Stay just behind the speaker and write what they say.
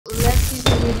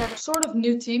had a sort of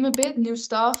new team a bit, new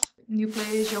staff, new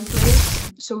players, young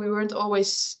players. So we weren't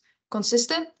always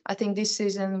consistent. I think this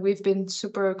season we've been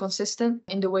super consistent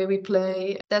in the way we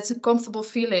play. That's a comfortable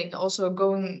feeling also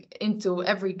going into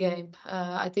every game.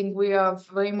 I think we are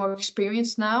very more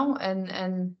experienced now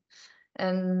and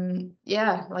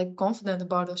yeah, like confident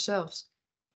about ourselves.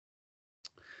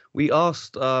 We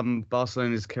asked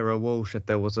Barcelona's Kira Walsh if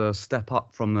there was a step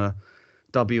up from the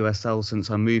WSL since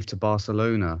her move to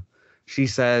Barcelona. She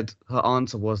said her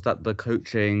answer was that the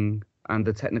coaching and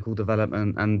the technical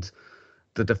development and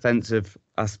the defensive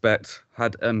aspect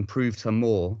had improved her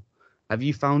more. Have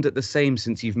you found it the same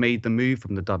since you've made the move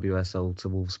from the WSL to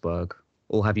Wolfsburg?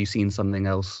 Or have you seen something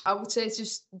else? I would say it's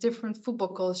just different football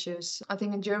cultures. I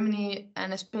think in Germany,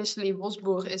 and especially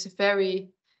Wolfsburg, is a very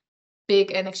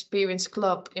big and experienced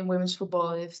club in women's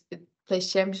football. It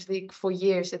plays Champions League for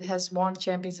years. It has won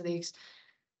Champions Leagues.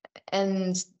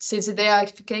 And since the day I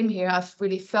came here, I've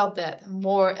really felt that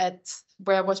more at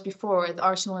where I was before, at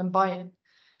Arsenal and Bayern.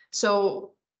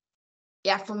 So,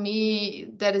 yeah, for me,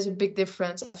 that is a big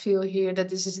difference. I feel here that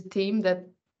this is a team that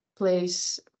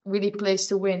really plays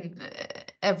to win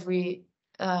every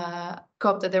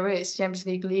cup that there is, Champions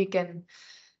League and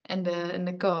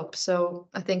the cup. So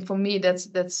I think for me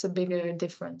that's a bigger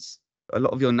difference. A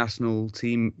lot of your national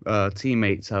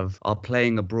teammates are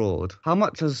playing abroad. How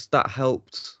much has that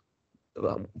helped,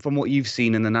 from what you've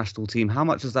seen in the national team? How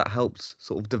much has that helped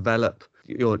sort of develop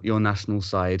your national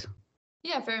side?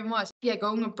 Yeah, very much. Yeah,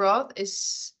 going abroad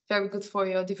is very good for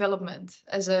your development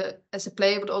as a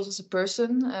player, but also as a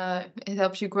person. It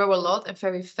helps you grow a lot and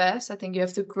very fast. I think you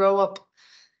have to grow up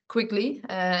quickly,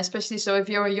 especially so if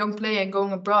you're a young player and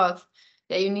going abroad,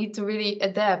 yeah, you need to really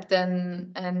adapt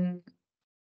and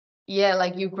yeah,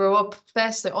 like you grow up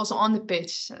faster also on the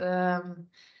pitch.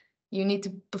 You need to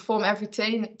perform every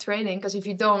training because if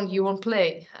you don't, you won't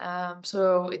play.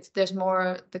 So there's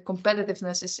more, the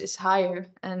competitiveness is higher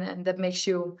and that makes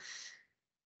you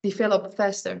develop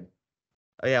faster.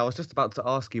 Yeah, I was just about to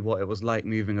ask you what it was like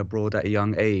moving abroad at a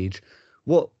young age.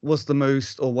 What was the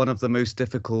most or one of the most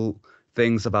difficult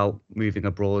things about moving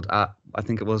abroad at, I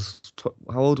think it was,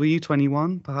 how old were you?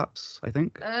 21, perhaps, I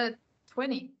think?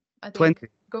 20, I think. 20.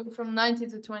 Going from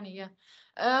 19 to 20, yeah.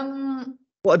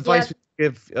 What advice would you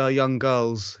give young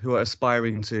girls who are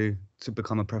aspiring to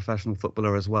become a professional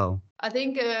footballer as well? I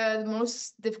think the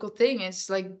most difficult thing is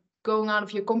like going out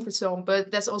of your comfort zone,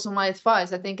 but that's also my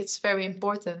advice. I think it's very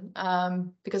important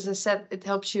because as I said, it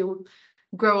helps you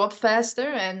grow up faster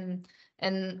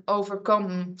and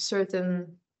overcome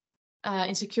certain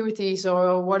insecurities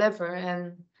or whatever.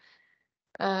 And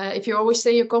if you always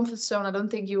stay in your comfort zone, I don't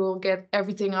think you will get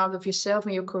everything out of yourself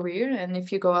in your career. And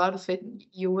if you go out of it,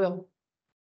 you will.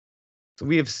 So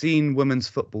we have seen women's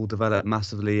football develop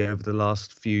massively over the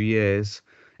last few years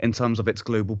in terms of its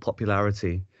global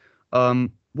popularity.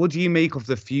 What do you make of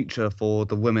the future for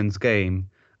the women's game?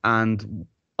 And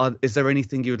is there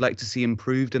anything you would like to see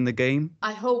improved in the game?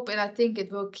 I hope and I think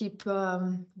it will keep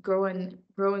growing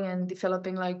and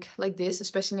developing like this,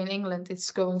 especially in England.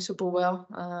 It's going super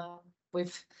well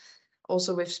with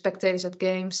spectators at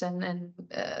games and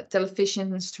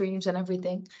television streams and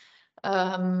everything.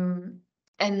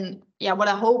 And yeah, what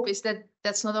I hope is that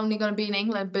that's not only going to be in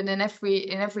England, but in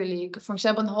every league. For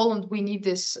example, in Holland, we need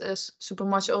this super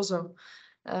much also.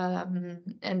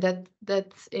 And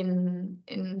that in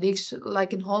leagues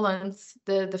like in Holland,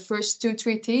 the first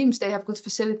 2-3 teams, they have good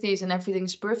facilities and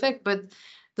everything's perfect, but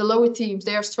the lower teams,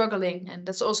 they are struggling, and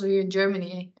that's also here in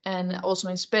Germany and also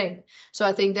in Spain. So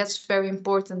I think that's very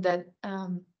important that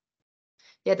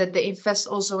that they invest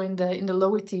also in the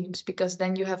lower teams, because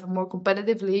then you have a more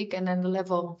competitive league and then the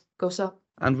level goes up.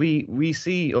 And we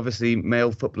see obviously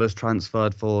male footballers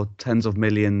transferred for tens of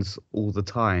millions all the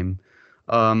time.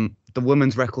 The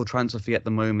women's record transfer fee at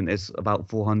the moment is about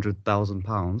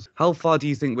 £400,000. How far do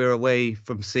you think we're away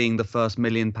from seeing the first £1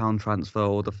 million transfer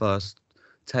or the first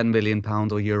 £10 million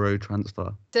or euro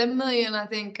transfer? 10 million, I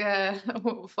think,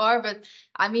 far, but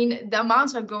I mean, the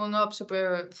amounts are going up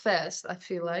super fast, I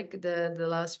feel like, the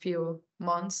last few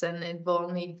months, and it will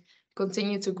only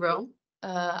continue to grow.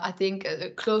 I think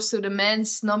close to the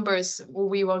men's numbers,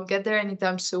 we won't get there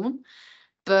anytime soon.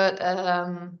 But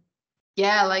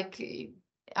yeah, like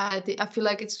I feel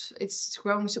like it's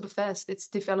growing super fast. It's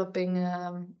developing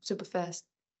super fast.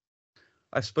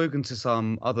 I've spoken to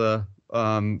some other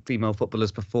female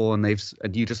footballers before,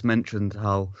 and you just mentioned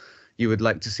how you would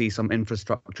like to see some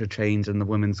infrastructure change in the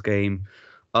women's game.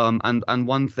 And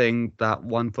one thing that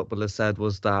one footballer said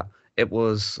was that it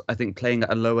was, I think, playing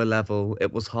at a lower level,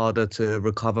 it was harder to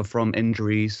recover from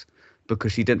injuries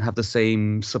because she didn't have the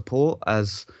same support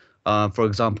as for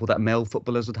example, that male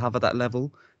footballers would have at that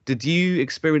level. Did you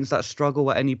experience that struggle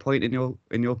at any point in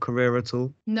your career at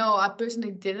all? No, I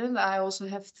personally didn't. I also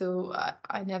have to.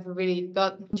 I never really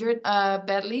got injured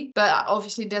badly, but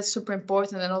obviously that's super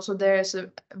important. And also there's a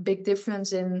big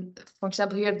difference in, for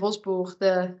example, here at Wolfsburg,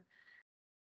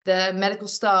 the medical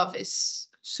staff is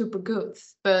super good.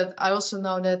 But I also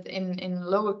know that in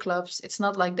lower clubs it's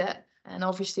not like that, and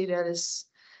obviously that is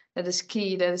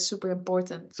key. That is super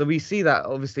important. So we see that,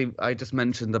 obviously, I just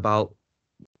mentioned about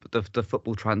the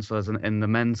football transfers in the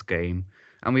men's game,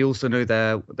 and we also know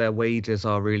their wages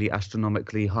are really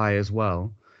astronomically high as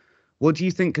well. What do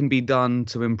you think can be done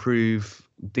to improve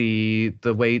the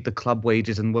club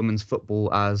wages in women's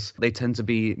football, as they tend to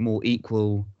be more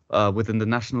equal within the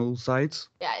national sides?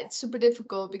 Yeah, it's super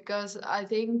difficult because I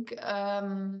think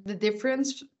the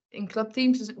difference in club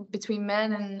teams between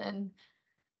men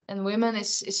and women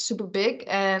is super big,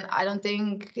 and I don't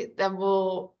think that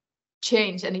will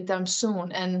change anytime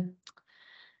soon. And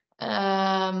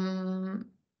I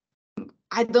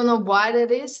don't know why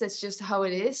that is. That's just how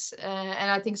it is,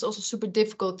 and I think it's also super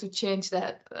difficult to change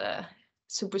that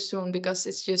super soon, because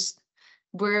it's just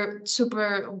we're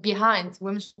super behind.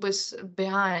 Women's was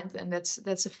behind, and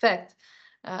that's a fact.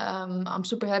 I'm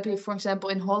super happy, for example,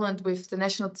 in Holland with the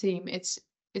national team. It's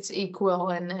equal,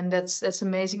 and that's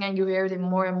amazing, and you hear it in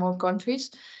more and more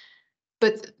countries.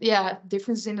 But yeah,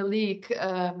 differences in the league,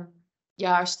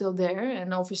 yeah, are still there,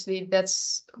 and obviously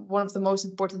that's one of the most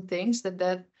important things.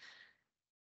 That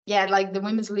yeah, like the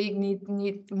women's league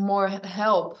need more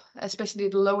help, especially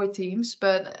the lower teams.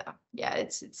 But yeah,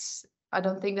 it's I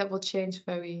don't think that will change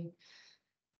very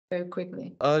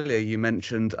quickly. Earlier, you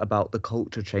mentioned about the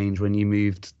culture change when you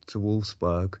moved to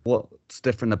Wolfsburg. What's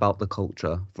different about the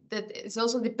culture? That it's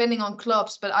also depending on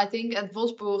clubs, but I think at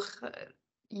Wolfsburg,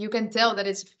 you can tell that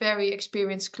it's a very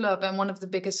experienced club and one of the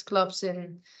biggest clubs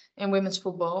in women's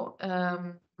football.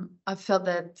 I felt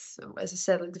that, as I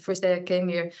said, like the first day I came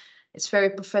here, it's very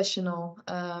professional,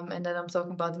 and then I'm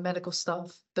talking about the medical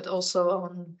stuff, but also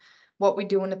on what we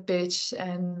do on the pitch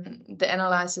and the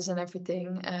analysis and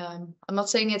everything. I'm not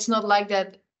saying it's not like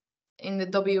that in the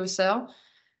WSL,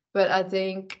 but I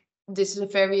think this is a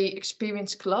very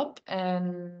experienced club,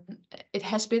 and it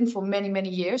has been for many, many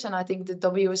years. And I think the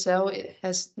WSL, it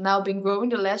has now been growing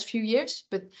the last few years.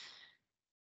 But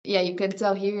yeah, you can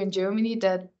tell here in Germany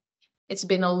that it's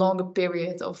been a longer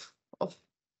period of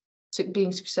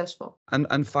being successful.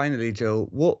 And finally, Jill,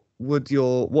 what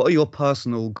are your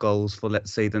personal goals for,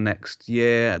 let's say, the next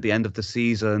year, at the end of the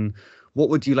season? What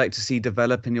would you like to see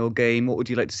develop in your game? What would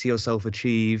you like to see yourself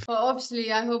achieve? Well,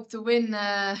 obviously, I hope to win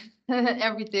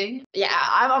everything. Yeah,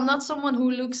 I'm not someone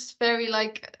who looks very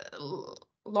like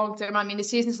long term. I mean, the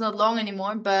season is not long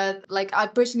anymore, but like I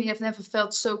personally have never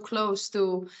felt so close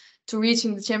to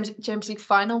reaching the Champions League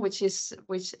final, which is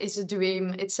a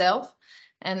dream itself.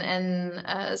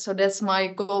 And so that's my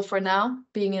goal for now,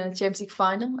 being in a Champions League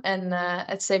final. And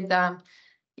at the same time,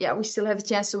 yeah, we still have a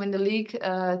chance to win the league,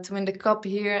 to win the cup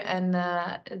here, and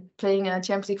playing a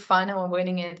Champions League final and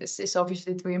winning it is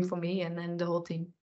obviously a dream for me and the whole team.